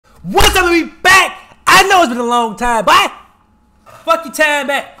What's up, we back? I know it's been a long time, but fuck your time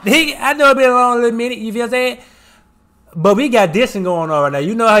back. I know it's been a long little minute, you feel what I'm saying? But we got dissing going on right now.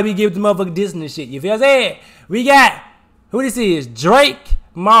 You know how we give the motherfucking dissing and shit, you feel what I'm saying? We got, who this is? Drake,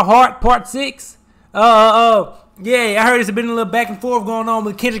 My Heart, Part 6. Yeah, I heard there's been a little back and forth going on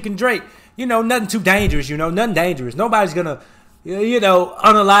with Kendrick and Drake. You know, nothing too dangerous, you know, nothing dangerous. Nobody's gonna, you know,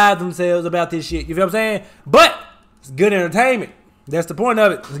 unalive themselves about this shit, you feel what I'm saying? But it's good entertainment. That's the point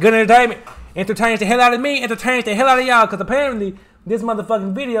of it. It's good entertainment. Entertains the hell out of me. Entertains the hell out of y'all. Because apparently this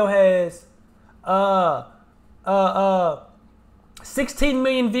motherfucking video has 16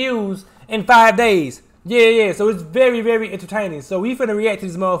 million views in 5 days. Yeah. So it's very, very entertaining. So we finna react to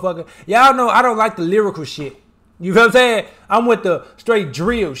this motherfucker. Y'all know I don't like the lyrical shit. You feel what I'm saying? I'm with the straight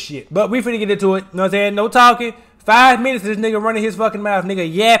drill shit. But we finna get into it. You know what I'm saying? No talking. 5 minutes of this nigga running his fucking mouth.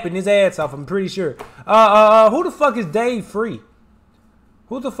 Nigga yapping his ass off. I'm pretty sure. Who the fuck is Dave Free?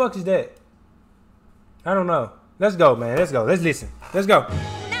 Who the fuck is that? I don't know. Let's go, man. Let's go. Let's listen. Let's go.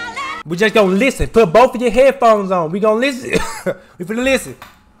 We just gonna listen. Put both of your headphones on. We gonna listen. We finna listen.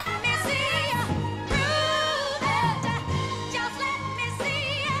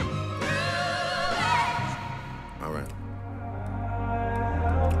 All right.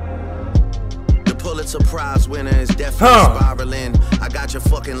 The Pulitzer Prize winner is definitely spiraling. I got your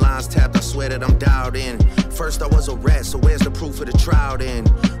fucking lines tapped. I swear that I'm dialed in. First I was a rat, so where's the proof of the trial then?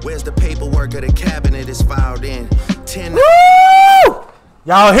 Where's the paperwork of the cabinet is filed in? 10. Woo!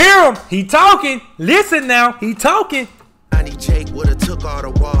 Y'all hear him? He talking. Listen now. He talking. Jake would've took all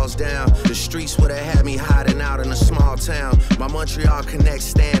the walls down. The streets would've had me hiding out in a small town. My Montreal connects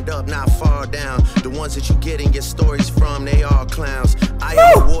stand up, not fall down. The ones that you getting your stories from, they all clowns. I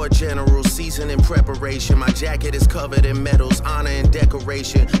am a war general, seasoned in preparation. My jacket is covered in medals, honor and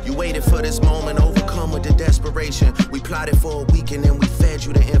decoration. You waited for this moment, overcome with the desperation. We plotted for a week and then we fed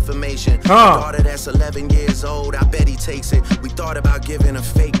you the information. My daughter that's 11 years old, I bet he takes it. We thought about giving a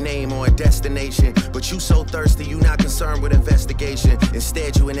fake name or a destination, but you so thirsty, you not concerned with investigation.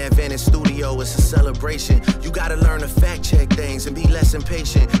 Instead, you in that Venice studio, it's a celebration. You gotta learn to fact check things and be less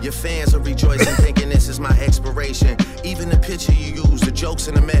impatient. Your fans are rejoicing, thinking this is my expiration. Even the picture you use, the jokes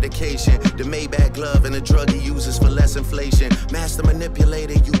and the medication, the Maybach glove and the drug he uses for less inflation. Master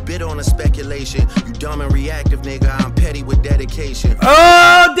manipulator, you bid on a speculation. You dumb and reactive, nigga, I'm petty with dedication.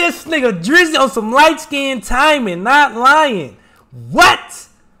 Oh, this nigga Drizzy on some light-skinned timing, not lying. What?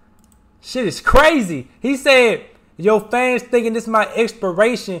 Shit is crazy. He said, your fans thinking this is my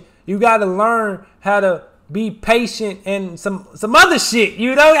expiration. You gotta learn how to be patient and some other shit.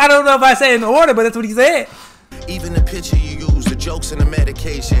 You know, I don't know if I say it in order, but that's what he said. Even the picture you use, the jokes and the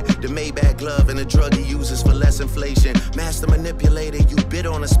medication, the Maybach glove and the drug he uses for less inflation. Master manipulator, you bid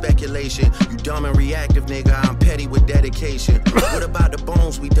on a speculation. You dumb and reactive, nigga, I'm petty with dedication. What about the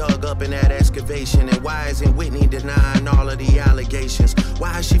bones we dug up in that excavation? And why isn't Whitney denying all of the allegations?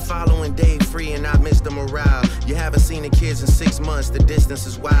 Why is she following Dave Free and not Mr. Morale? You haven't seen the kids in 6 months, the distance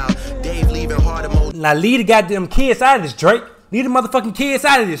is wild. Dave leaving hard emotion. Now leave the goddamn kids out of this, Drake. Leave the motherfucking kids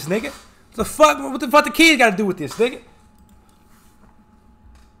out of this, nigga. What the fuck the kids gotta do with this, nigga?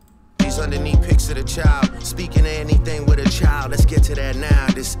 Underneath pics of the child, speaking of anything with a child, let's get to that now.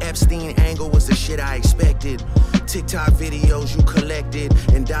 This Epstein angle was the shit I expected. TikTok videos you collected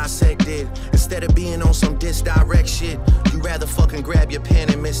and dissected. Instead of being on some disdirect shit, you rather fucking grab your pen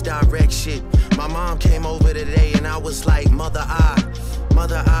and misdirect shit. My mom came over today and I was like, mother I,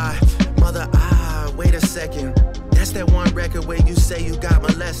 wait a second. That's that one record where you say you got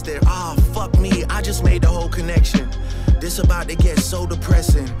molested. Oh, fuck me, I just made the whole connection. This about to get so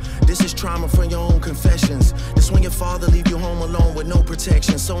depressing. This is trauma from your own confessions. This when your father leave you home alone with no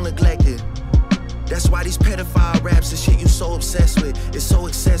protection, so neglected. That's why these pedophile raps, the shit you so obsessed with, is so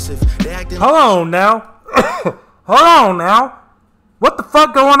excessive. They acting. Hold on now. Hold on now. What the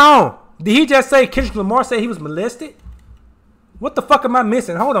fuck going on? Did he just say Kendrick Lamar said he was molested? What the fuck am I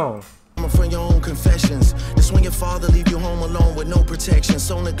missing? Hold on. From your own confessions. This when your father leave you home alone with no protection,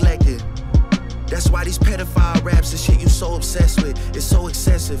 so neglected. That's why these pedophile raps, the shit you so obsessed with, is so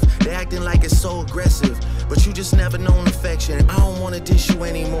excessive. They acting like it's so aggressive, but you just never known affection. I don't wanna dish you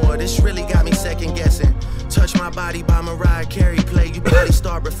anymore. This really got me second guessing. Touch My Body by Mariah Carey play, you probably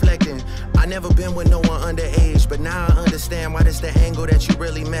start reflecting. I never been with no one underage, but now I understand why that's the angle that you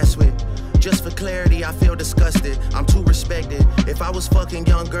really mess with. Just for clarity, I feel disgusted. I'm too respected. If I was fucking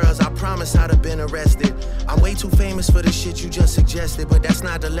young girls, I promise I'd have been arrested. I'm way too famous for the shit you just suggested, but that's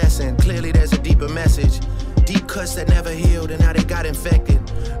not the lesson. Clearly there's a deeper message. Deep cuts that never healed and now they got infected.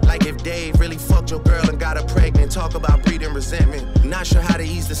 Like if Dave really fucked your girl and got her pregnant. Talk about breeding resentment. Not sure how to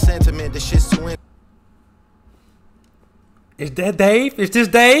ease the sentiment. The shit's too Is that Dave? Is this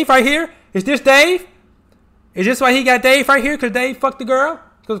Dave right here? Is this Dave? Is this why he got Dave right here? Because Dave fucked the girl?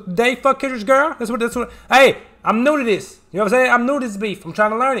 Because Dave fucked Kendra's girl? That's what. Hey, I'm new to this. You know what I'm saying? I'm new to this beef. I'm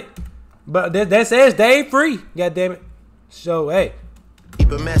trying to learn it. But that says Dave free. God damn it. So, hey.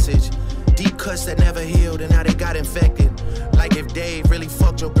 Keep a message. Deep cuts that never healed and now they got infected. Like if Dave really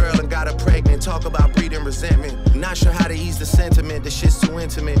fucked your girl and got her pregnant. Talk about breeding resentment. Not sure how to ease the sentiment. The shit's too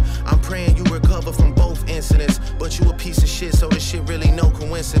intimate. I'm praying you recover from both incidents. But you a piece of shit, so this shit really no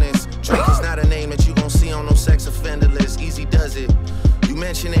coincidence. Drake is not a name that you gon' see on no sex offender list. Easy does it. You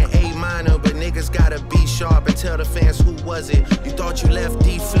mentioned an A minor, but niggas gotta be sharp and tell the fans who was it. You thought you left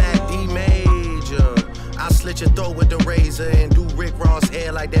D flat, D major. I'll slit your throat with the razor and do Rick Ross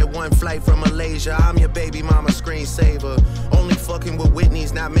hair like that one flight from Malaysia. I'm your baby mama screensaver. Only fucking with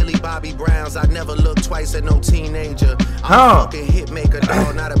Whitney's, not Millie Bobby Browns. I never look twice at no teenager. I'm a fucking hit maker,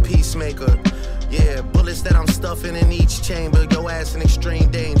 dog, not a peacemaker. Yeah, bullets that I'm stuffing in each chamber. Your ass in extreme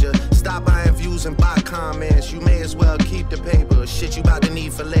danger. Stop buying views and buy comments. You may as well keep the paper. Shit you about to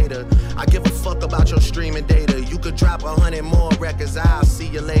need for later. I give a fuck about your streaming data. You could drop 100 more records. I'll see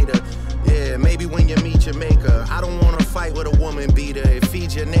you later. Yeah, maybe when you meet your maker. I don't wanna fight with a woman beater. It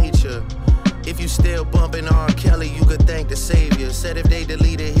feeds your nature. If you still bumping R. Kelly, you could thank the savior. Said if they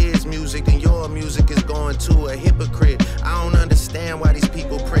deleted his music, then your music is going to a hypocrite. I don't understand why these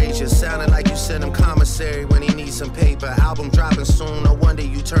people praise you. Sounding like you sent him commissary when he needs some paper. Album dropping soon, no wonder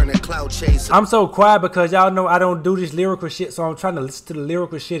you turn a clout chaser. I'm so quiet because y'all know I don't do this lyrical shit, so I'm trying to listen to the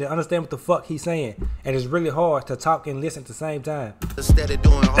lyrical shit and understand what the fuck he's saying. And it's really hard to talk and listen at the same time. Instead of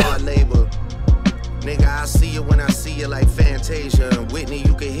doing hard labor. Nigga, I see you when I see you like Fantasia. And Whitney,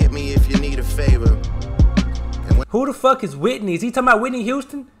 you can hit me if you need a favor. Who the fuck is Whitney? Is he talking about Whitney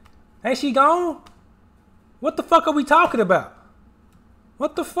Houston? Ain't she gone? What the fuck are we talking about?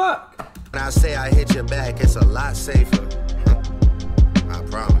 What the fuck? When I say I hit your back, it's a lot safer. I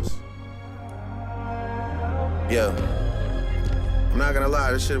promise. Yeah. I'm not gonna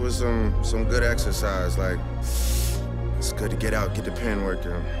lie, this shit was some good exercise. Like, it's good to get out, get the pen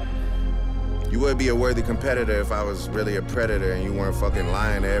working. You would be a worthy competitor if I was really a predator and you weren't fucking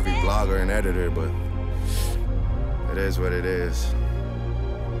lying to every blogger and editor, but it is what it is.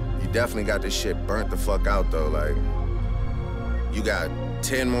 You definitely got this shit burnt the fuck out though. Like, you got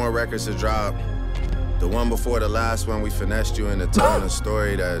 10 more records to drop. The one before the last one, we finessed you into telling a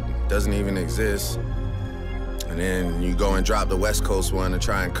story that doesn't even exist. And then you go and drop the West Coast one to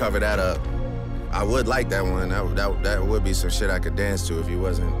try and cover that up. I would like that one. That would be some shit I could dance to if you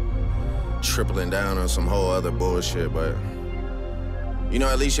wasn't tripling down on some whole other bullshit, but you know,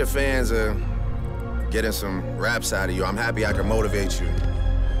 at least your fans are getting some raps out of you. I'm happy I can motivate you,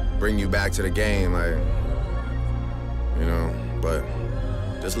 bring you back to the game, like, you know, but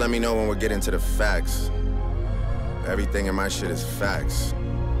just let me know when we're getting to the facts. Everything in my shit is facts.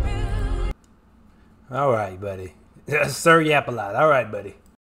 All right, buddy. Sir Yap a lot. All right, buddy.